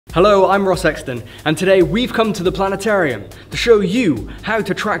Hello, I'm Ross Exton, and today we've come to the planetarium to show you how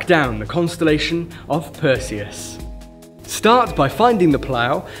to track down the constellation of Perseus. Start by finding the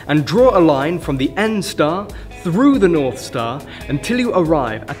plough and draw a line from the end star through the North Star until you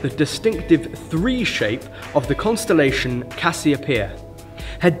arrive at the distinctive 3 shape of the constellation Cassiopeia.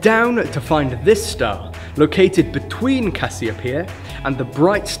 Head down to find this star, located between Cassiopeia and the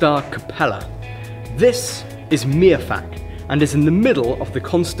bright star Capella. This is Miophak, and is in the middle of the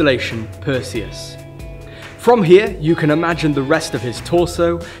constellation Perseus. From here, you can imagine the rest of his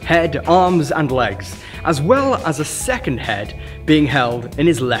torso, head, arms and legs, as well as a second head being held in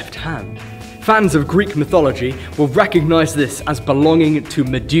his left hand. Fans of Greek mythology will recognise this as belonging to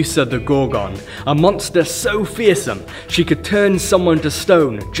Medusa the Gorgon, a monster so fearsome she could turn someone to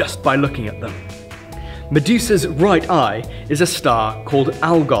stone just by looking at them. Medusa's right eye is a star called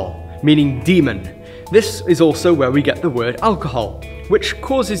Algol, meaning demon. This is also where we get the word alcohol, which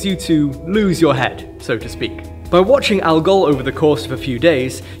causes you to lose your head, so to speak. By watching Algol over the course of a few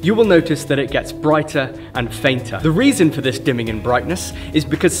days, you will notice that it gets brighter and fainter. The reason for this dimming in brightness is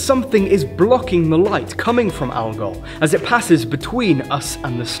because something is blocking the light coming from Algol as it passes between us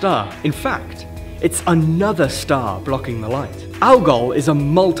and the star. In fact, it's another star blocking the light. Algol is a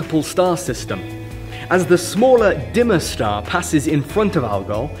multiple star system. As the smaller, dimmer star passes in front of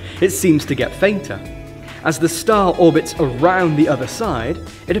Algol, it seems to get fainter. As the star orbits around the other side,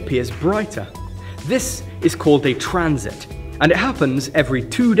 it appears brighter. This is called a transit, and it happens every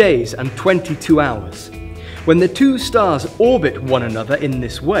 2 days and 22 hours. When the 2 stars orbit one another in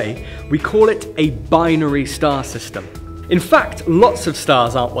this way, we call it a binary star system. In fact, lots of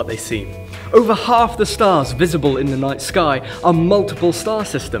stars aren't what they seem. Over half the stars visible in the night sky are multiple star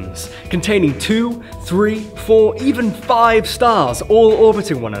systems, containing 2, 3, 4, even 5 stars all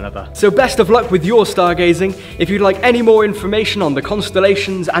orbiting one another. So best of luck with your stargazing. If you'd like any more information on the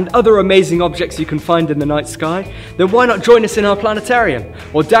constellations and other amazing objects you can find in the night sky, then why not join us in our planetarium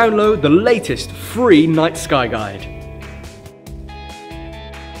or download the latest free night sky guide.